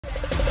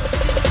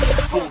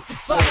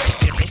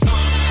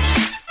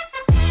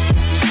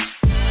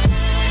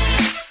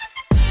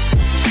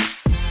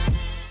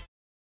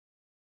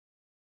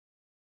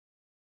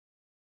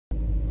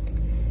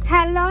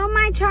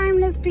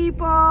charmless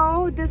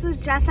people, this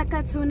is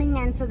Jessica tuning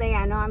in today.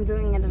 I know I'm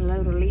doing it a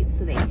little late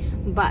today,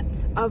 but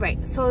all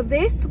right. So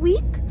this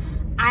week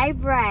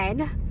I've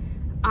read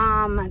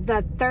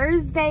The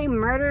Thursday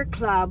Murder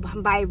Club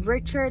by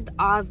Richard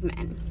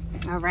Osman.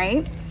 All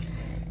right,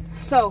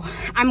 so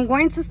I'm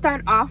going to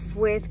start off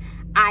with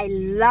I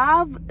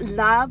loved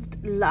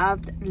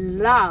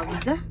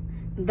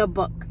the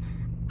book.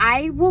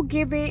 I will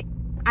give it,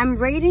 I'm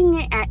rating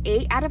it at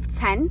 8 out of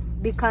 10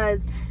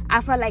 because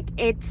I felt like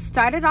it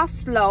started off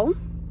slow.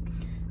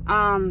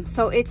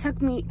 So it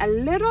took me a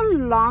little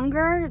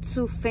longer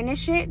to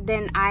finish it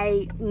than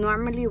I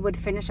normally would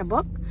finish a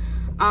book.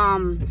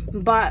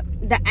 But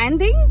the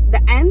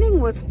ending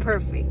was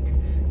perfect.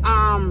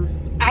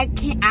 I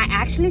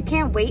actually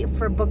can't wait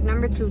for book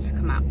number 2 to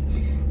come out.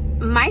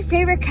 My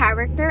favorite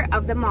character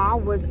of them all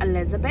was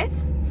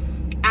Elizabeth.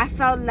 I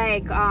felt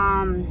like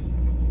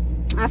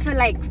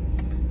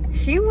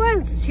she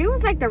was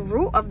like the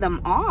root of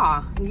them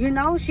all. You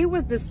know, she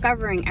was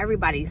discovering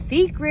everybody's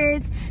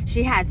secrets.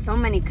 She had so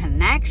many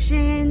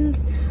connections,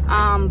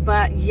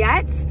 but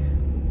yet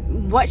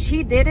what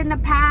she did in the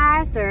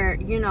past, or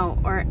you know,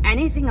 or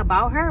anything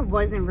about her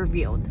wasn't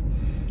revealed.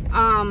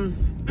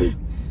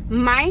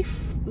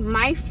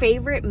 My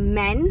favorite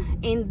men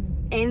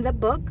in the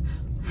book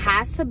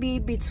has to be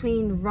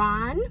between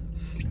Ron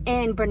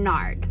and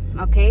Bernard.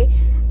 Okay,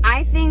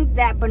 I think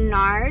that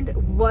Bernard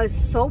was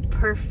so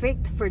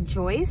perfect for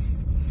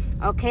Joyce.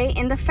 Okay,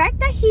 and the fact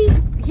that he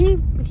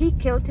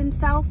killed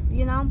himself,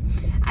 you know,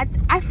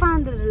 I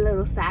found it a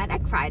little sad. I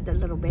cried a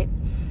little bit.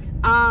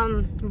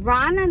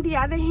 Ron, on the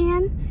other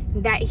hand,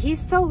 that he's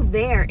so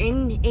there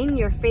in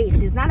your face.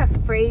 He's not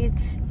afraid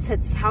to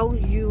tell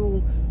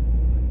you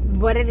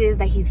what it is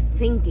that he's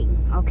thinking,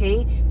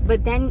 okay?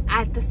 But then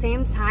at the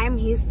same time,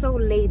 he's so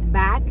laid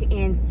back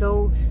and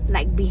so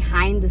like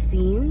behind the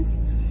scenes.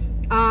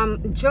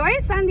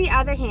 Joyce, on the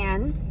other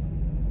hand,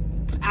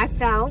 I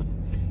felt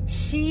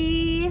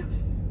she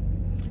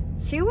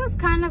was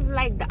kind of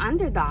like the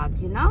underdog,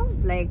 you know?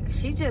 Like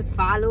she just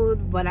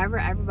followed whatever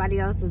everybody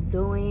else was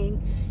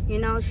doing. You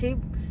know, she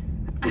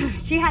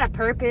had a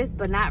purpose,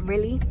 but not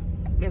really,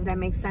 if that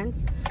makes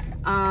sense.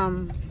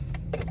 And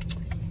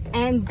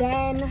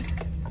then,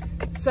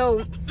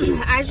 so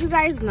as you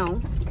guys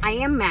know, I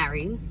am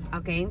married,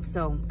 okay?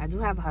 So I do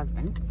have a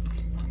husband.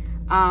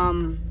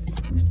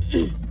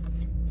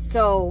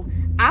 So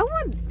I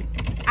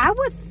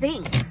would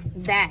think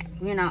that,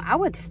 you know, I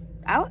would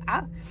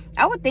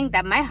think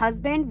that my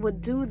husband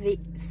would do the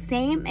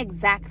same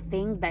exact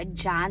thing that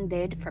John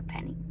did for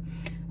Penny,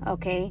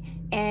 okay,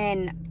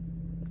 and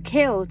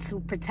kill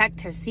to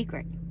protect her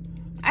secret.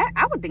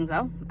 I would think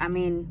so. I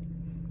mean,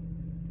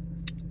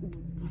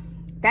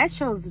 that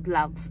shows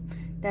love.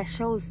 That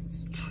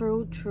shows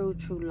true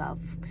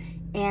love.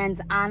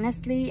 And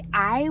honestly,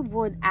 I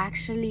would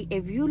actually,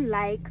 if you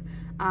like,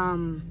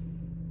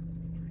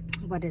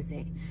 what is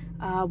it?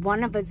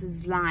 One of Us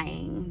is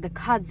Lying, The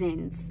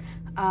Cousins,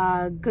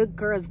 Good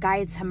Girl's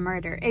Guide to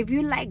Murder. If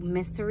you like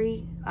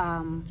mystery,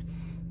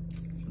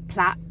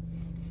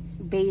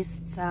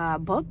 plot-based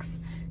books,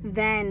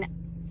 then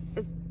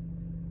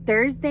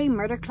Thursday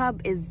Murder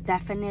Club is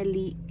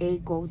definitely a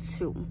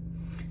go-to.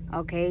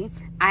 Okay,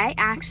 I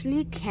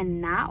actually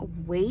cannot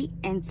wait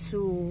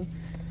until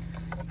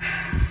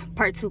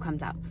part 2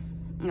 comes out.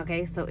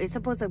 Okay, so it's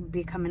supposed to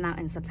be coming out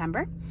in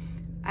September,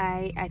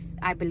 I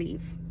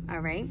believe. All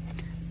right,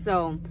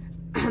 so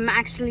I'm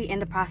actually in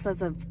the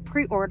process of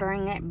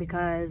pre-ordering it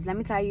because let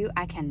me tell you,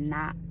 I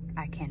cannot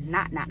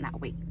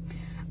not wait.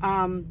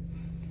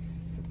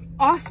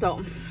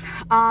 Also,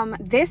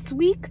 this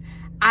week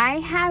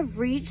I have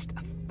reached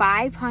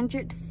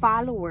 500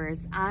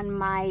 followers on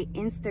my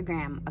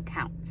Instagram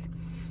account.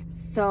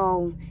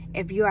 So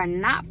if you are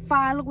not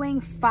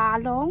following,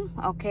 follow.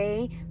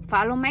 Okay,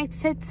 follow my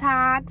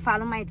TikTok,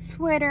 follow my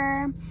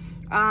Twitter.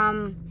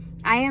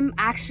 I am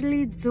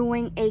actually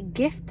doing a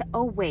gift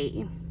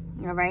away.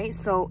 All right,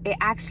 so it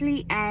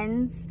actually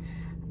ends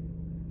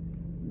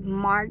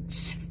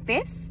March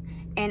 5th,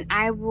 and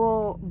I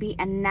will be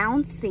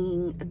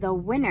announcing the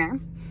winner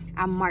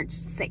on March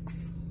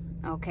 6th.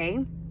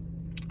 Okay,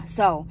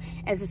 so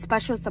it's a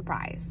special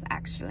surprise,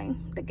 actually,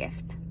 the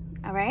gift.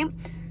 All right,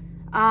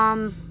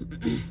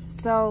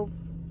 so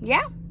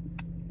yeah,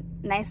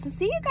 nice to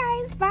see you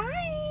guys.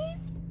 Bye.